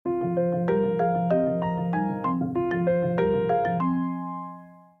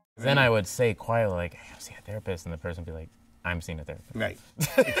Then I would say quietly, like, hey, I'm seeing a therapist, and the person would be like, I'm seeing a therapist. Right.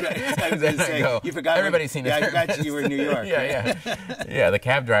 I was going to say, you forgot. Everybody's seen a therapist. I forgot you were in New York. Yeah, the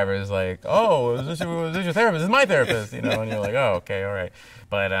cab driver is like, oh, is this your therapist? This is my therapist, and you're like, oh, okay, all right.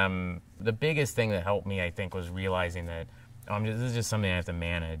 But the biggest thing that helped me, I think, was realizing that this is just something I have to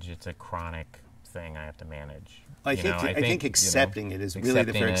manage. It's a chronic thing I have to manage. I think accepting it is really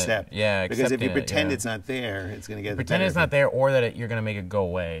the first step. Yeah, because if you pretend it's not there, it's going to get pretend it's not there, or that you're going to make it go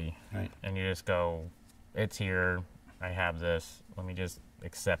away. Right. And you just go, it's here. I have this. Let me just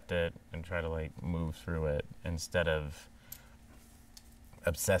accept it and try to move through it instead of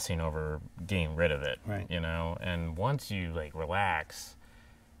obsessing over getting rid of it. Right. And once you relax,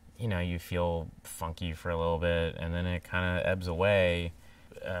 you feel funky for a little bit, and then it kind of ebbs away.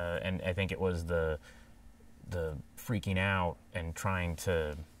 And I think it was the freaking out and trying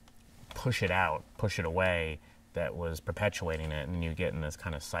to push it away, that was perpetuating it, and you get in this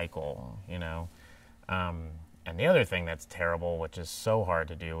kind of cycle, And the other thing that's terrible, which is so hard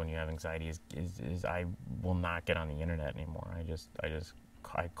to do when you have anxiety, is I will not get on the internet anymore.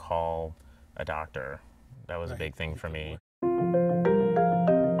 I call a doctor. That was a big thing for me.